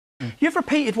You've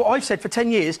repeated what I've said for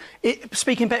 10 years,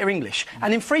 speaking better English.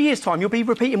 And in 3 years' time, you'll be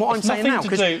repeating what I'm saying now,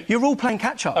 because you're all playing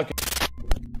catch-up. Okay.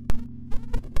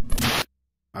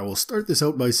 I will start this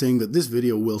out by saying that this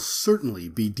video will certainly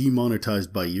be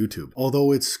demonetized by YouTube.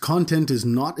 Although its content is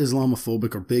not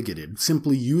Islamophobic or bigoted,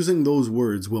 simply using those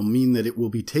words will mean that it will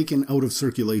be taken out of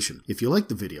circulation. If you like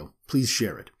the video, please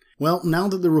share it. Well, now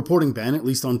that the reporting ban, at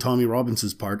least on Tommy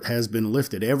Robinson's part, has been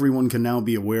lifted, everyone can now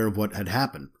be aware of what had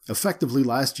happened. Effectively,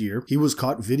 last year, he was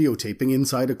caught videotaping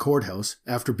inside a courthouse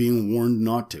after being warned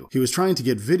not to. He was trying to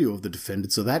get video of the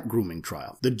defendants of that grooming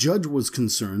trial. The judge was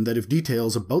concerned that if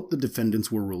details about the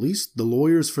defendants were released, the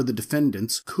lawyers for the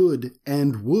defendants could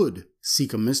and would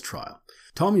seek a mistrial.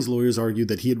 Tommy's lawyers argued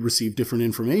that he had received different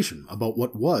information about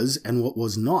what was and what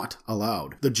was not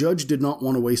allowed. The judge did not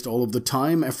want to waste all of the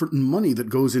time, effort, and money that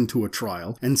goes into a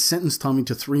trial and sentenced Tommy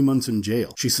to 3 months in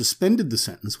jail. She suspended the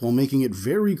sentence while making it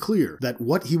very clear that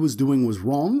what he was doing was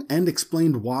wrong and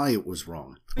explained why it was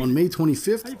wrong. On May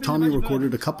 25th, Tommy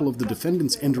recorded a couple of the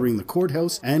defendants entering the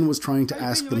courthouse and was trying to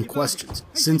ask them questions.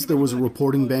 Since there was a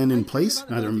reporting ban in place,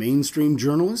 neither mainstream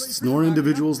journalists nor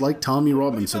individuals like Tommy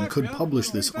Robinson could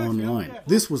publish this online.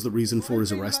 This was the reason for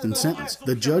his arrest and sentence.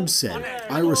 The judge said,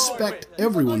 "I respect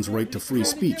everyone's right to free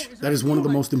speech. That is one of the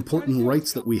most important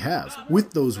rights that we have.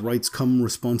 With those rights come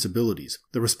responsibilities.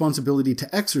 The responsibility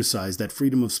to exercise that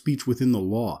freedom of speech within the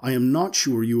law. I am not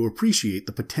sure you appreciate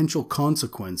the potential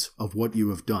consequence of what you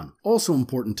have done." Also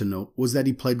important to note was that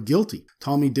he pled guilty.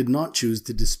 Tommy did not choose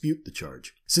to dispute the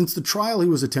charge. Since the trial he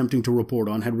was attempting to report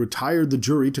on had retired the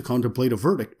jury to contemplate a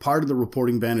verdict, part of the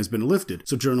reporting ban has been lifted,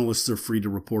 so journalists are free to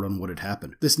report on what had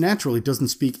happened. This naturally doesn't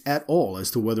speak at all as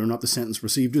to whether or not the sentence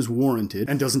received is warranted,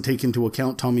 and doesn't take into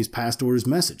account Tommy's past or his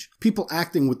message. People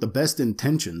acting with the best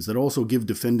intentions that also give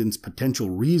defendants potential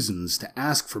reasons to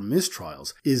ask for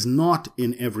mistrials is not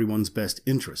in everyone's best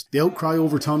interest. The outcry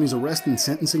over Tommy's arrest and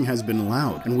sentencing has been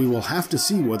loud, and we will have to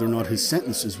see whether or not his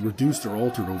sentence is reduced or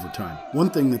altered over time. One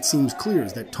thing that seems clear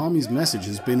is that Tommy's message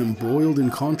has been embroiled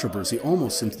in controversy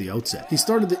almost since the outset. He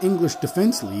started the English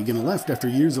Defence League and left after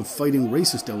years of fighting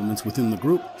racist elements within the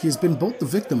group. He has been both the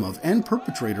victim of and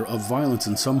perpetrator of violence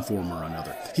in some form or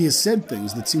another. He has said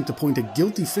things that seem to point a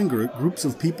guilty finger at groups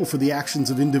of people for the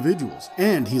actions of individuals,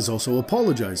 and he has also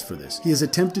apologized for this. He has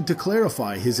attempted to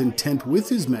clarify his intent with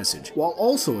his message, while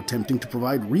also attempting to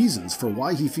provide reasons for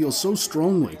why he feels so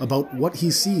strongly about what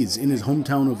he sees in his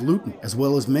hometown of Luton, as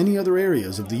well as many other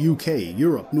areas of the UK,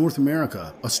 Europe, North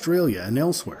America, Australia, and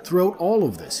elsewhere. Throughout all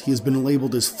of this, he has been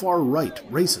labeled as far-right,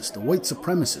 racist, a white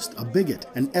supremacist, a bigot,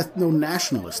 an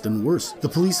ethno-nationalist, and worse. The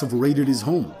police have raided his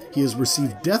home. He has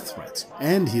received death threats,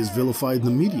 and he has vilified the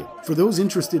media. For those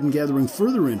interested in gathering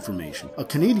further information, a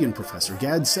Canadian professor,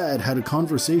 Gad Saad, had a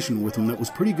conversation with him that was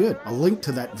pretty good. A link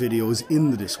to that video is in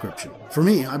the description. For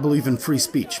me, I believe in free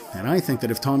speech, and I think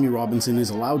that if Tommy Robinson is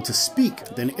allowed to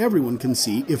speak, then everyone can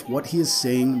see if what he is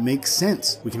saying makes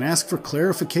sense. We can ask for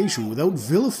clarification without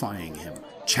vilifying him,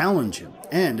 challenge him,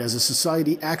 and as a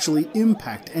society actually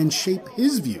impact and shape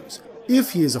his views.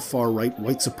 If he is a far-right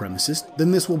white supremacist,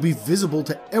 then this will be visible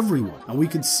to everyone, and we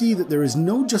could see that there is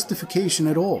no justification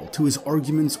at all to his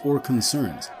arguments or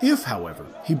concerns. If, however,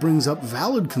 he brings up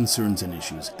valid concerns and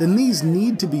issues, then these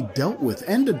need to be dealt with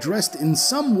and addressed in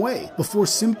some way before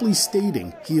simply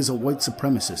stating he is a white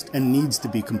supremacist and needs to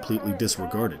be completely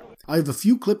disregarded. I have a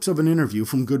few clips of an interview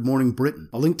from Good Morning Britain.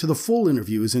 A link to the full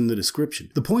interview is in the description.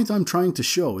 The point I'm trying to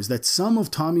show is that some of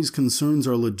Tommy's concerns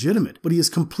are legitimate, but he is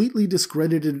completely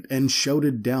discredited and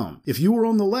shouted down. If you are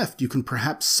on the left, you can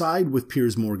perhaps side with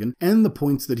Piers Morgan and the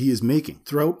points that he is making.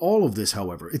 Throughout all of this,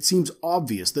 however, it seems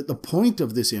obvious that the point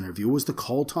of this interview was to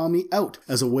call Tommy out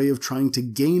as a way of trying to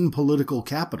gain political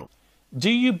capital.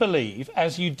 Do you believe,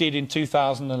 as you did in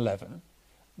 2011,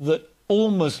 that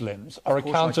all Muslims are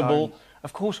accountable?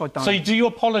 Of course I don't. So do you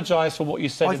apologise for what you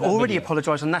said? I've already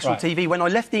apologised on national TV. When I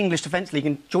left the English Defence League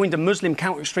and joined a Muslim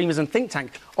counter-extremism think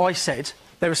tank, I said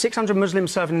there are 600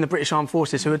 Muslims serving in the British Armed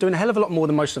Forces who are doing a hell of a lot more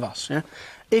than most of us. Yeah?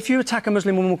 If you attack a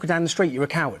Muslim woman walking down the street, you're a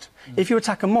coward. If you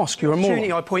attack a mosque, you're a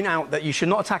moron. I point out that you should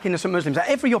not attack innocent Muslims at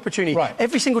every opportunity,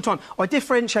 every single time. I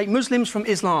differentiate Muslims from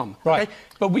Islam. Right. Okay?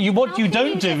 But what you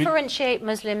don't do... differentiate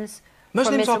Muslims...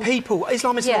 Muslims are people.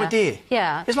 Islam is an idea.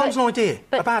 Yeah. Islam's an idea.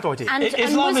 A bad idea.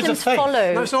 Islam is a faith.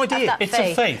 No, it's an idea. It's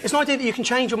a faith. It's an idea that you can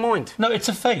change your mind. No, it's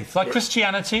a faith. Like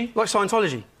Christianity. Like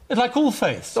Scientology. Like all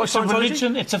faiths. Like it's a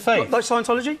religion, it's a faith. Like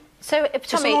Scientology. So,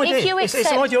 Tommy, if you accept...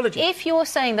 It's an ideology. If you're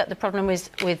saying that the problem is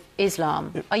with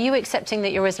Islam, are you accepting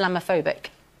that you're Islamophobic?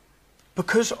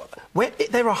 Because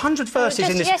there are 100 verses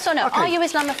in this... Yes or no? Okay. Are you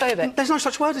Islamophobic? There's no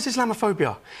such word as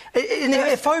Islamophobia.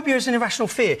 Phobia is an irrational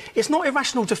fear. It's not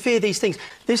irrational to fear these things.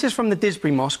 This is from the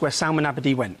Disbury Mosque, where Salman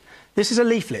Abedi went. This is a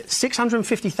leaflet.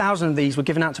 650,000 of these were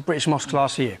given out to British mosques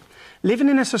last year. Living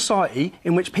in a society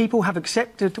in which people have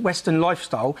accepted Western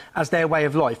lifestyle as their way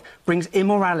of life brings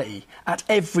immorality at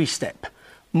every step.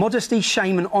 Modesty,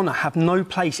 shame and honour have no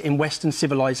place in Western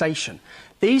civilization.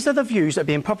 These are the views that are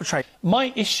being perpetrated.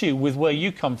 My issue with where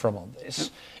you come from on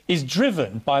this is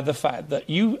driven by the fact that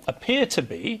you appear to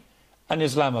be an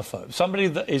Islamophobe, somebody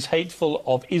that is hateful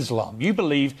of Islam. You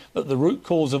believe that the root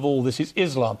cause of all this is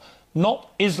Islam,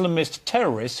 not Islamist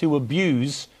terrorists who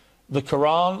abuse the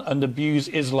Quran and abuse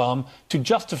Islam to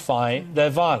justify their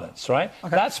violence, right?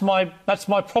 Okay. That's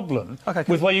my problem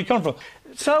with where you come from.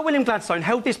 Sir William Gladstone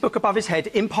held this book above his head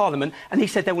in Parliament and he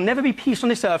said there will never be peace on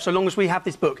this earth so long as we have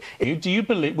this book. Do you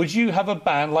believe, would you have a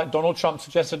ban, like Donald Trump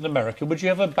suggested in America, would you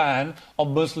have a ban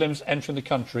on Muslims entering the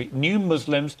country, new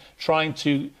Muslims trying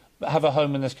to have a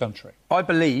home in this country? I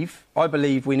believe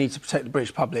we need to protect the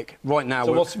British public right now.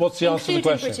 So what's the answer to the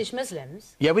question? British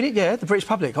Muslims? Yeah, we did. Yeah, the British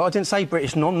public. I didn't say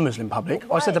British non-Muslim public.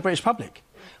 I said the British public.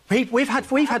 We've had.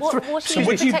 So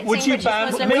would you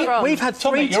ban? We've had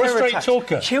three terror attacks.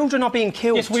 Talker. Children are being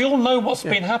killed. Yes, we all know what's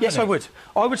been happening. Yes, I would.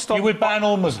 I would stop. You would ban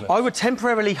all Muslims. I would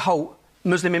temporarily halt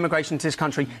Muslim immigration to this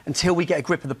country until we get a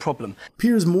grip of the problem.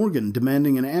 Piers Morgan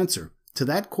demanding an answer to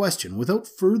that question without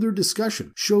further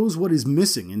discussion shows what is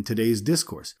missing in today's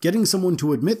discourse. Getting someone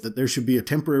to admit that there should be a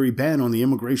temporary ban on the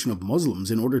immigration of Muslims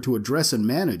in order to address and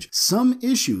manage some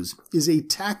issues is a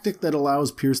tactic that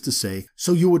allows Piers to say,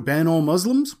 "So you would ban all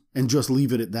Muslims?" and just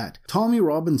leave it at that. Tommy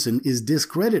Robinson is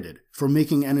discredited for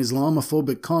making an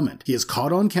Islamophobic comment. He is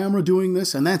caught on camera doing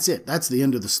this, and that's it. That's the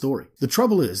end of the story. The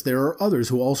trouble is, there are others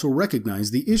who also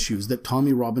recognize the issues that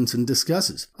Tommy Robinson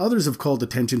discusses. Others have called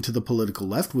attention to the political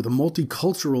left with a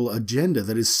multicultural agenda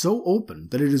that is so open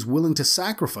that it is willing to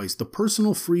sacrifice the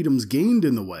personal freedoms gained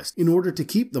in the West in order to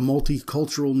keep the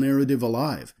multicultural narrative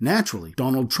alive. Naturally,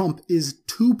 Donald Trump is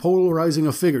too polarizing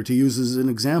a figure to use as an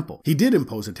example. He did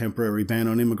impose a temporary ban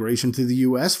on immigration to the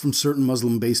US from certain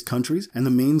Muslim-based countries, and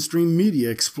the mainstream media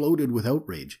exploded with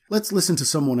outrage. Let's listen to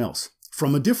someone else.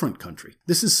 From a different country.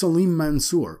 This is Salim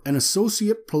Mansour, an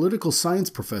associate political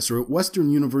science professor at Western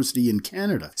University in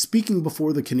Canada, speaking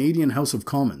before the Canadian House of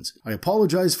Commons. I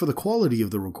apologize for the quality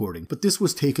of the recording, but this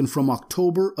was taken from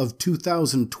October of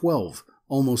 2012,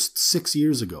 almost 6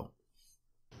 years ago.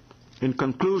 In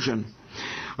conclusion,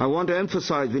 I want to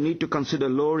emphasize we need to consider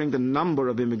lowering the number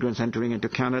of immigrants entering into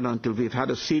Canada until we've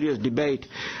had a serious debate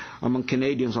among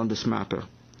Canadians on this matter.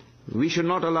 We should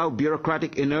not allow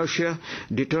bureaucratic inertia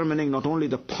determining not only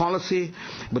the policy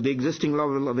but the existing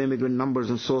level of immigrant numbers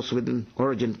and source within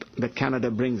origin that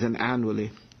Canada brings in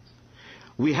annually.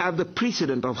 We have the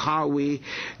precedent of how we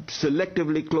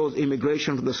selectively closed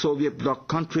immigration from the Soviet bloc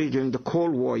countries during the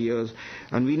Cold War years,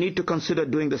 and we need to consider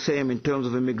doing the same in terms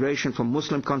of immigration from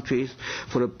Muslim countries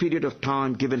for a period of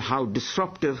time, given how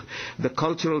disruptive the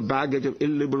cultural baggage of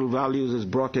illiberal values is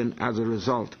brought in as a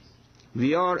result.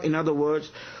 We are, in other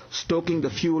words, stoking the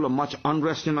fuel of much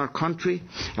unrest in our country,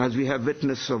 as we have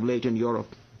witnessed of late in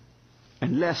Europe.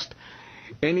 And lest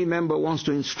any member wants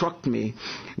to instruct me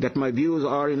that my views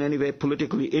are in any way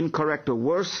politically incorrect or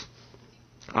worse,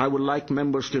 I would like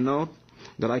members to note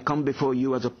that I come before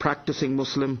you as a practicing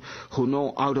Muslim who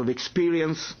know out of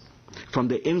experience from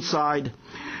the inside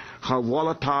how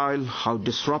volatile, how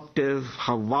disruptive,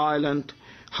 how violent,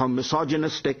 how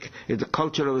misogynistic is the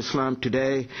culture of Islam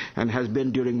today and has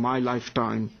been during my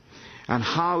lifetime, and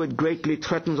how it greatly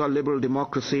threatens our liberal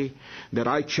democracy that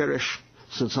I cherish,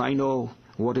 since I know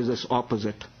what is its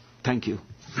opposite. Thank you.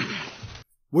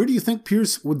 Where do you think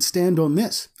Piers would stand on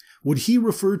this? Would he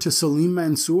refer to Salim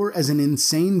Mansour as an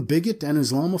insane bigot and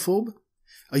Islamophobe?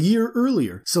 A year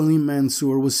earlier, Salim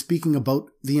Mansour was speaking about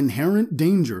the inherent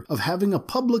danger of having a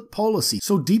public policy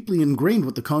so deeply ingrained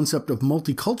with the concept of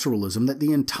multiculturalism that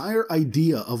the entire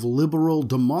idea of liberal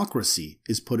democracy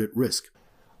is put at risk.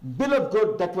 Bill of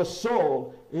good that was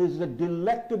sold is a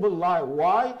delectable lie.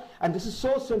 Why? And this is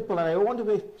so simple, and I don't want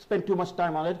to spend too much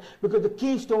time on it, because the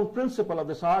keystone principle of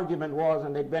this argument was,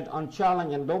 and it went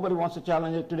unchallenged, and nobody wants to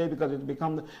challenge it today because it's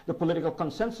become the political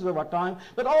consensus of our time,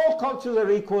 that all cultures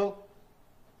are equal.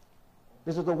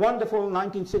 This is the wonderful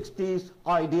 1960s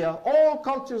idea. All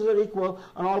cultures are equal,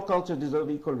 and all cultures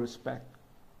deserve equal respect.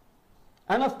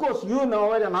 And of course, you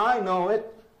know it, and I know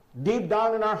it, deep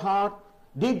down in our heart,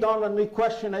 deep down when we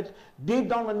question it, deep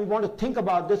down when we want to think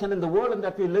about this, and in the world in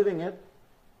that we're living in,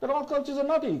 that all cultures are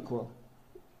not equal.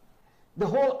 The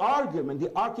whole argument,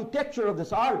 the architecture of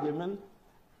this argument,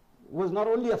 was not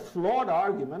only a flawed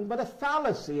argument, but a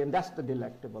fallacy, and that's the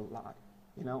delectable lie,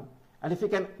 you know. And if we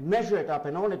can measure it up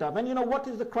and own it up, and you know, what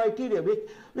is the criteria?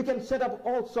 We can set up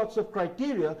all sorts of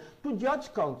criteria to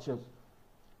judge cultures,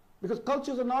 because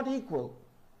cultures are not equal.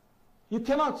 You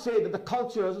cannot say that the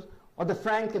cultures of the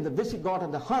Frank and the Visigoth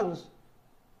and the Huns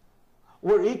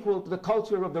were equal to the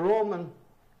culture of the Roman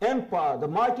Empire, the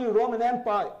mighty Roman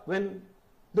Empire, when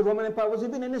the Roman Empire was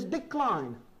even in its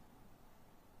decline.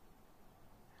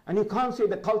 And you can't say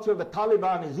the culture of the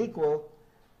Taliban is equal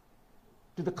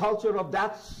to the culture of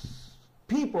that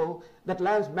people that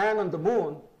lands man on the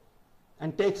moon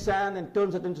and takes sand and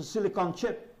turns it into silicon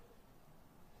chip.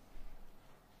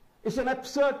 It's an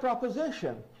absurd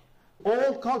proposition.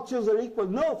 All cultures are equal.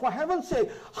 No, for heaven's sake,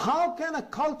 how can a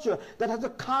culture that has a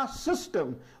caste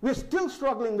system, we're still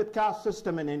struggling with caste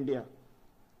system in India.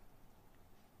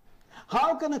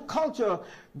 How can a culture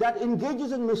that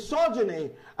engages in misogyny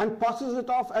and passes it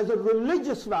off as a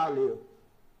religious value?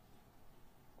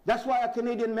 That's why our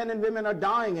Canadian men and women are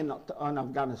dying in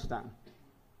Afghanistan.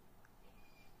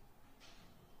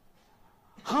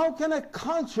 How can a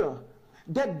culture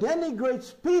that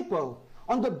denigrates people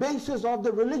on the basis of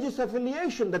the religious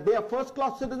affiliation, that they are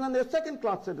first-class citizens, they are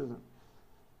second-class citizens,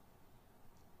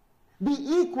 be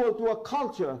equal to a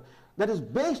culture that is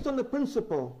based on the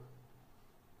principle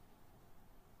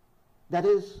that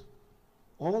is,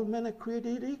 all men are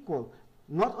created equal,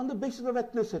 not on the basis of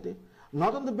ethnicity,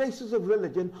 not on the basis of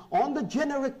religion, on the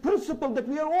generic principle that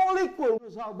we are all equal.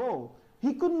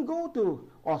 He couldn't go to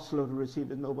Oslo to receive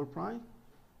the Nobel Prize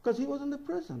because he was in the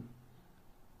prison.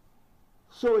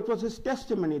 So it was his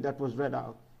testimony that was read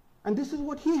out. And this is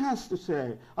what he has to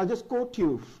say. I'll just quote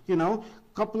you, a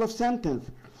couple of sentences.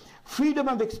 Freedom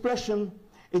of expression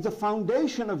is the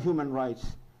foundation of human rights,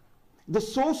 the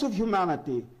source of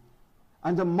humanity,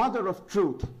 and the mother of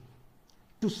truth.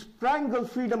 To strangle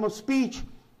freedom of speech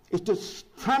is to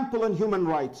trample on human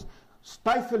rights,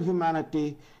 stifle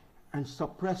humanity, and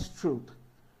suppress truth.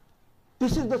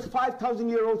 This is the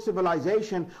 5,000-year-old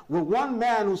civilization where one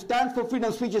man who stands for freedom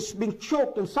of speech is being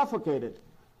choked and suffocated.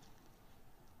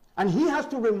 And he has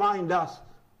to remind us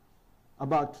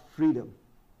about freedom,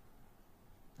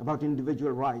 about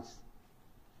individual rights,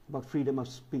 about freedom of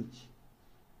speech,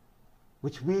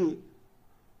 which we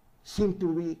seem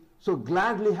to be so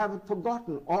gladly have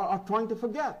forgotten or are trying to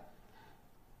forget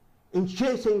in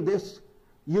chasing this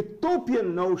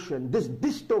utopian notion, this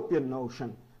dystopian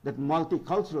notion that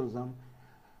multiculturalism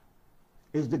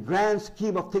is the grand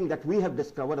scheme of things that we have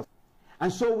discovered.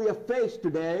 And so we are faced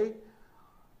today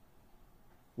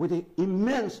with an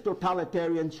immense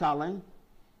totalitarian challenge,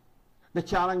 the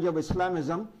challenge of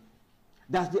Islamism.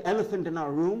 That's the elephant in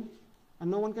our room,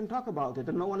 and no one can talk about it,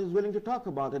 and no one is willing to talk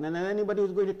about it. And anybody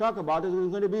who's going to talk about it is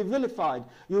going to be vilified.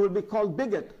 You will be called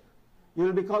bigot. You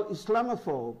will be called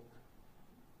Islamophobe.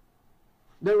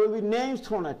 There will be names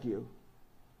thrown at you.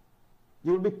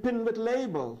 You will be pinned with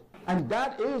labels. And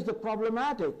that is the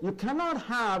problematic. You cannot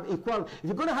have equality. If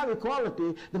you're going to have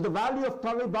equality, then the value of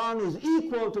Taliban is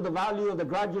equal to the value of the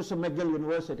graduates of McGill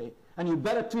University. And you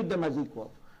better treat them as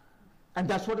equal. And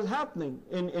that's what is happening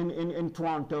in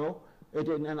Toronto,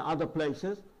 in other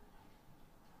places.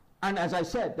 And as I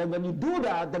said, that when you do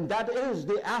that, then that is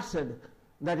the acid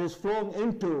that is flowing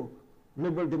into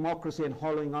liberal democracy and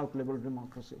hollowing out liberal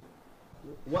democracy.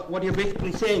 What you're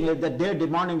basically saying is that they're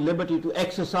demanding liberty to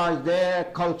exercise their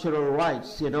cultural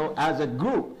rights, as a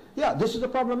group. Yeah, this is the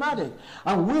problematic.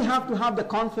 And we have to have the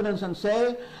confidence and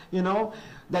say,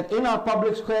 that in our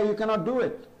public square you cannot do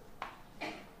it.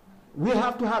 We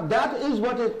have to have, that is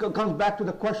what it comes back to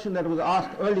the question that was asked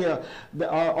earlier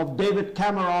of David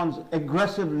Cameron's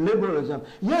aggressive liberalism.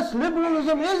 Yes,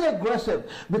 liberalism is aggressive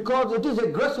because it is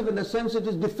aggressive in the sense it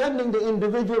is defending the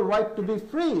individual right to be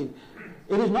free.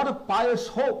 It is not a pious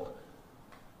hope,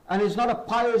 and it's not a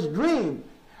pious dream,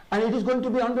 and it is going to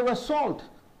be under assault,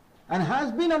 and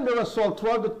has been under assault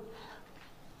throughout the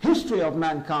history of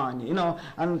mankind, and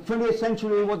 20th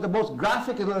century was the most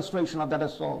graphic illustration of that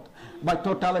assault by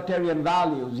totalitarian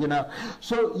values,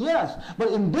 So yes, but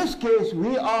in this case,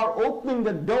 we are opening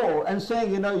the door and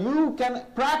saying, you can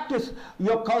practice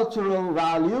your cultural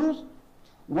values,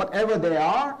 whatever they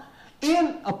are,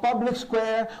 in a public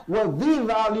square where we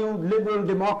value liberal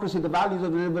democracy, the values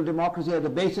of liberal democracy are the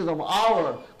basis of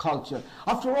our culture.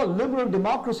 After all, liberal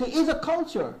democracy is a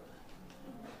culture.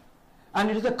 And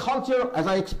it is a culture, as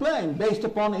I explained, based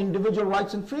upon individual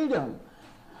rights and freedom.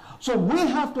 So we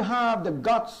have to have the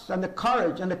guts and the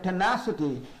courage and the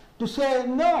tenacity to say,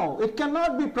 no, it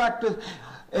cannot be practiced.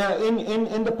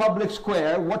 in the public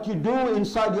square. What you do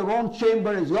inside your own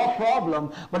chamber is your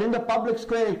problem, but in the public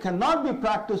square it cannot be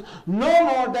practiced no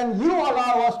more than you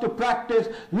allow us to practice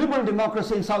liberal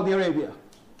democracy in Saudi Arabia.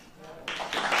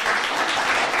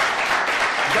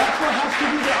 That's what has to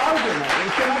be the argument.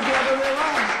 It cannot be the other way around.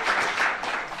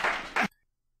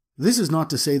 This is not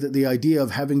to say that the idea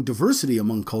of having diversity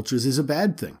among cultures is a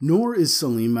bad thing, nor is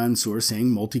Salim Mansour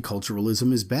saying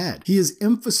multiculturalism is bad. He is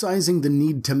emphasizing the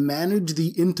need to manage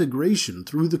the integration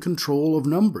through the control of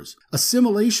numbers.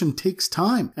 Assimilation takes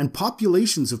time, and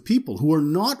populations of people who are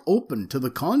not open to the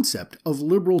concept of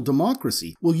liberal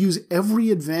democracy will use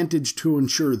every advantage to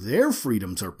ensure their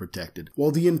freedoms are protected, while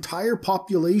the entire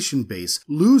population base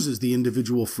loses the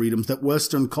individual freedoms that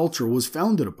Western culture was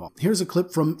founded upon. Here's a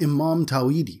clip from Imam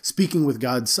Tawhidi, speaking with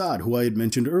Gad Saad, who I had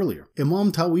mentioned earlier.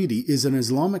 Imam Tawhidi is an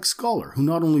Islamic scholar who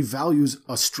not only values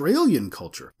Australian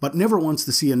culture, but never wants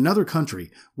to see another country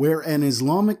where an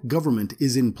Islamic government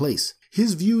is in place.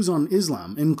 His views on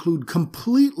Islam include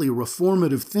completely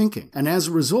reformative thinking, and as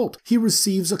a result, he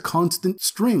receives a constant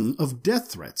string of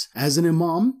death threats. As an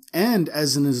imam and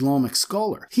as an Islamic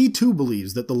scholar, he too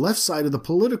believes that the left side of the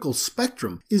political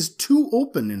spectrum is too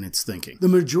open in its thinking. The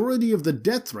majority of the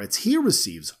death threats he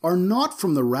receives are not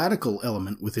from the radical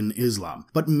element within Islam,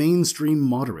 but mainstream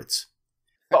moderates.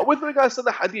 But with regards to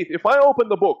the hadith, if I open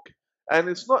the book, and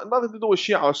it's nothing to do with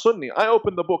Shia or Sunni, I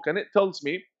open the book and it tells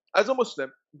me, as a Muslim,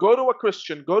 go to a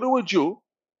Christian, go to a Jew,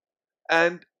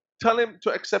 and tell him to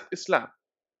accept Islam.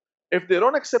 If they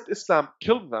don't accept Islam,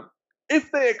 kill them.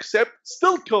 If they accept,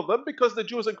 still kill them, because the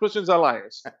Jews and Christians are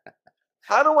liars.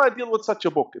 How do I deal with such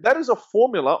a book? That is a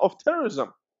formula of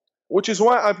terrorism, which is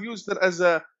why I've used it as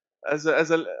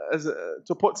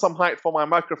to put some height for my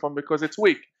microphone, because it's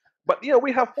weak. But yeah,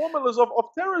 we have formulas of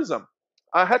terrorism.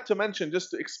 I had to mention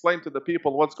just to explain to the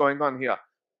people what's going on here.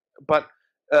 But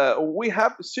we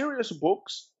have serious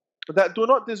books that do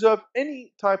not deserve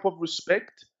any type of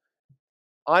respect.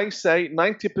 I say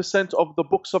 90% of the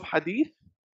books of hadith,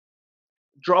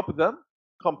 drop them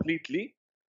completely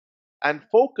and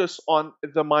focus on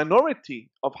the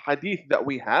minority of hadith that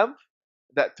we have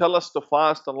that tell us to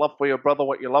fast and love for your brother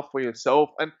what you love for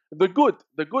yourself, and the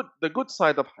good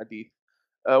side of hadith,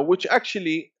 which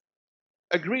actually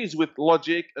agrees with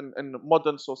logic and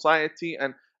modern society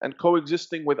and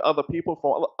coexisting with other people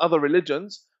from other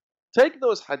religions. Take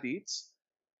those hadiths,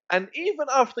 and even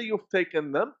after you've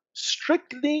taken them,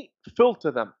 strictly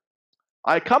filter them.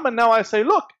 I come and now I say,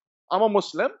 look, I'm a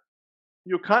Muslim.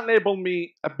 You can't label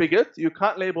me a bigot. You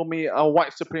can't label me a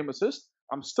white supremacist.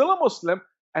 I'm still a Muslim,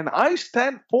 and I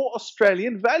stand for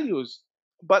Australian values.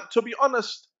 But to be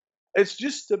honest, it's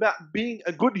just about being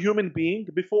a good human being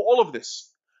before all of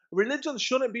this. Religion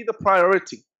shouldn't be the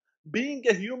priority. Being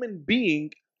a human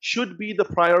being should be the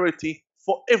priority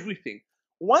for everything.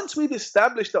 Once we've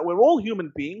established that we're all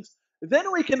human beings,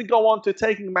 then we can go on to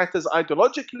taking matters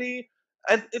ideologically,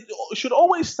 and it should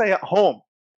always stay at home.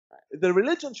 The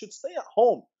religion should stay at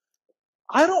home.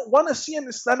 I don't want to see an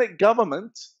Islamic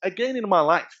government again in my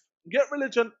life. Get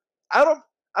religion out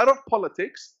of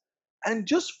politics and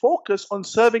just focus on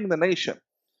serving the nation.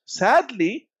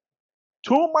 Sadly,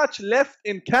 too much left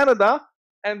in Canada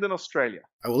and in Australia.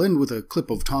 I will end with a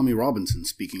clip of Tommy Robinson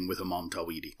speaking with Imam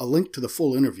Tawhidi. A link to the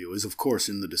full interview is of course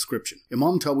in the description.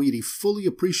 Imam Tawhidi fully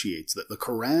appreciates that the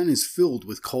Quran is filled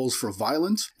with calls for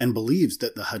violence and believes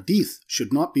that the Hadith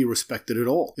should not be respected at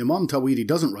all. Imam Tawhidi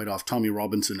doesn't write off Tommy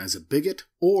Robinson as a bigot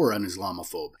or an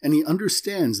Islamophobe, and he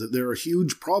understands that there are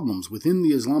huge problems within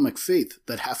the Islamic faith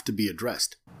that have to be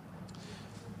addressed.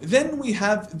 Then we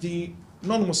have the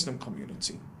non-Muslim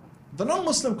community. The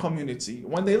non-Muslim community,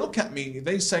 when they look at me,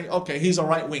 they say, okay, he's a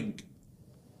right wing.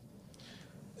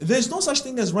 There's no such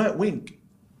thing as right wing.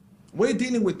 We're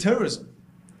dealing with terrorism.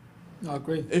 I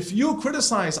agree. If you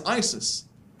criticize ISIS,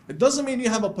 it doesn't mean you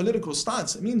have a political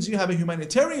stance. It means you have a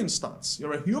humanitarian stance.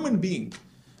 You're a human being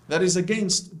that is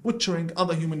against butchering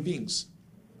other human beings.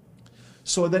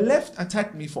 So the left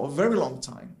attacked me for a very long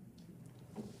time,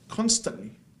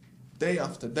 constantly. Day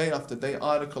after day after day,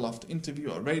 article after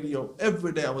interview, or radio,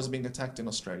 every day I was being attacked in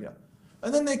Australia.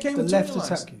 And then they came to realize... The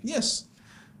left attack you? Yes.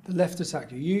 The left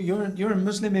attack you? You're a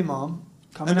Muslim imam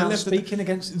coming out speaking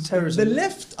against terrorism. The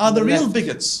left are the real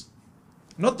bigots,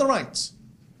 not the right.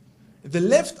 The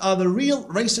left are the real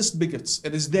racist bigots.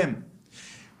 It is them.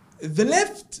 The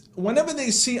left, whenever they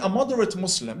see a moderate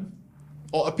Muslim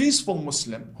or a peaceful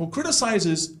Muslim who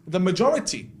criticizes the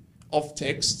majority of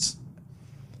texts,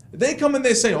 they come and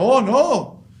they say, oh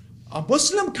no, a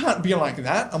Muslim can't be like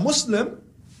that. A Muslim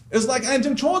is like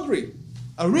Anjan Chaudhry.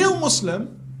 A real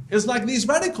Muslim is like these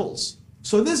radicals.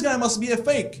 So this guy must be a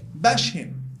fake. Bash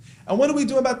him. And what do we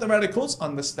do about the radicals?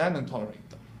 Understand and tolerate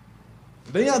them.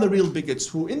 They are the real bigots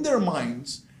who in their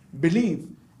minds believe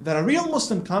that a real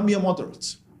Muslim can't be a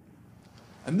moderate.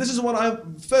 And this is what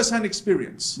I've first-hand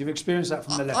experienced. You've experienced that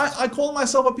from the left. I call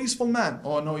myself a peaceful man.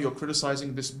 Oh no, you're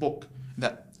criticizing this book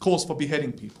that calls for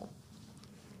beheading people.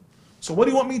 So what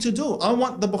do you want me to do? I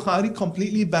want the Bukhari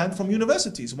completely banned from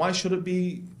universities. Why should it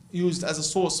be used as a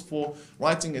source for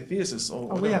writing a thesis?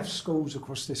 Or we have schools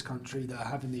across this country that are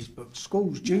having these books.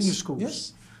 Schools, junior schools.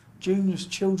 Yes. Juniors,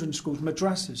 children's schools,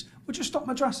 madrasas. Would you stop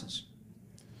madrasas?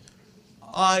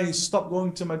 I stopped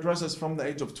going to madrasas from the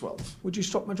age of 12. Would you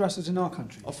stop madrasas in our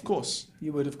country? Of course.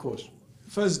 You would, of course.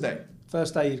 First day.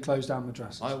 First day you'd close down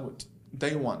madrasas? I would.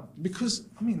 Day one. Because,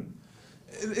 I mean,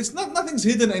 it's nothing's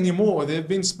hidden anymore. There have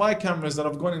been spy cameras that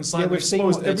have gone inside and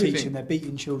exposed everything. Teaching. They're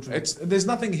beating children. There's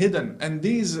nothing hidden. And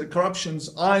these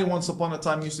corruptions, I once upon a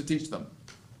time used to teach them.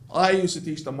 I used to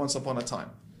teach them once upon a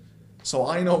time. So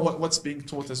I know what's being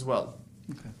taught as well.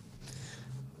 Okay.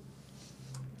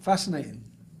 Fascinating.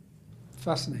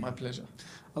 Fascinating. My pleasure.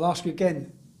 I'll ask you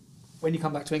again, when you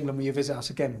come back to England, will you visit us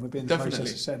again? We'll be in the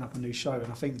process of setting up a new show,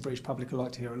 and I think the British public would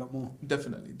like to hear a lot more.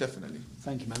 Definitely, definitely.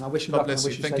 Thank you, man. I wish you God luck. bless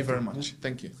you. Thank you very safety. much. Yeah?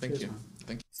 Thank you. Thank you.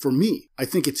 Thank you. For me, I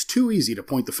think it's too easy to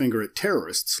point the finger at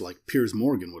terrorists, like Piers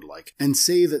Morgan would like, and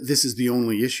say that this is the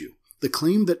only issue. The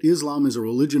claim that Islam is a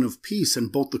religion of peace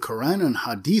and both the Quran and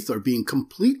Hadith are being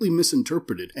completely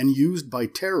misinterpreted and used by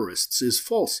terrorists is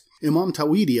false. Imam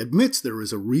Tawhidi admits there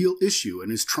is a real issue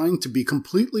and is trying to be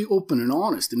completely open and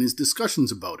honest in his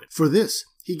discussions about it. For this,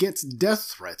 he gets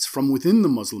death threats from within the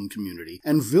Muslim community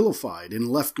and vilified in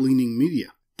left-leaning media.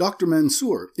 Dr.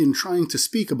 Mansour, in trying to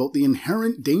speak about the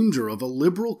inherent danger of a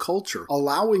liberal culture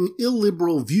allowing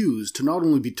illiberal views to not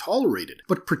only be tolerated,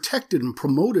 but protected and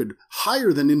promoted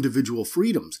higher than individual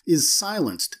freedoms, is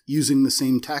silenced using the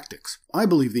same tactics. I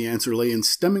believe the answer lay in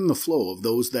stemming the flow of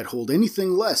those that hold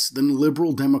anything less than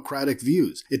liberal democratic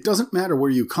views. It doesn't matter where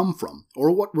you come from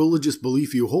or what religious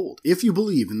belief you hold. If you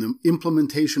believe in the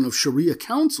implementation of Sharia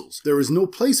councils, there is no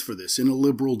place for this in a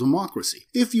liberal democracy.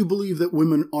 If you believe that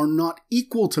women are not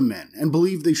equal to men and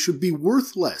believe they should be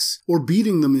worth less or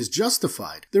beating them is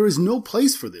justified, there is no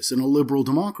place for this in a liberal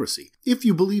democracy. If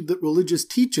you believe that religious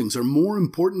teachings are more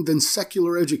important than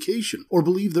secular education or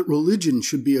believe that religion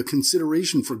should be a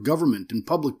consideration for government and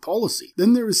public policy,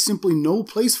 then there is simply no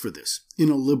place for this in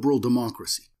a liberal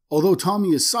democracy. Although Tommy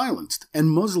is silenced,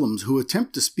 and Muslims who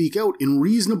attempt to speak out in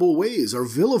reasonable ways are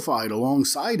vilified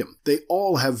alongside him, they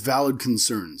all have valid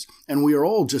concerns, and we are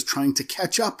all just trying to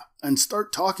catch up and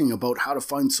start talking about how to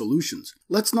find solutions.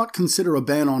 Let's not consider a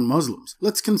ban on Muslims.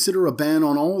 Let's consider a ban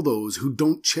on all those who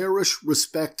don't cherish,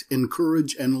 respect,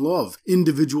 encourage, and love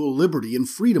individual liberty and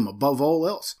freedom above all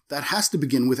else. That has to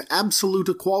begin with absolute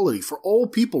equality for all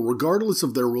people regardless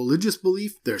of their religious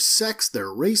belief, their sex,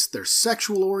 their race, their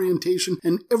sexual orientation,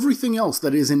 and everything else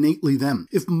that is innately them.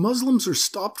 If Muslims are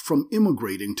stopped from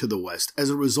immigrating to the West as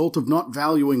a result of not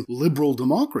valuing liberal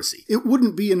democracy, it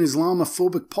wouldn't be an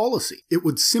Islamophobic policy. It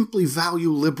would simply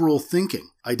value liberal thinking.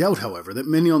 I doubt, however, that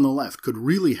many on the left could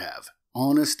really have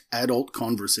honest adult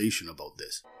conversation about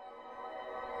this.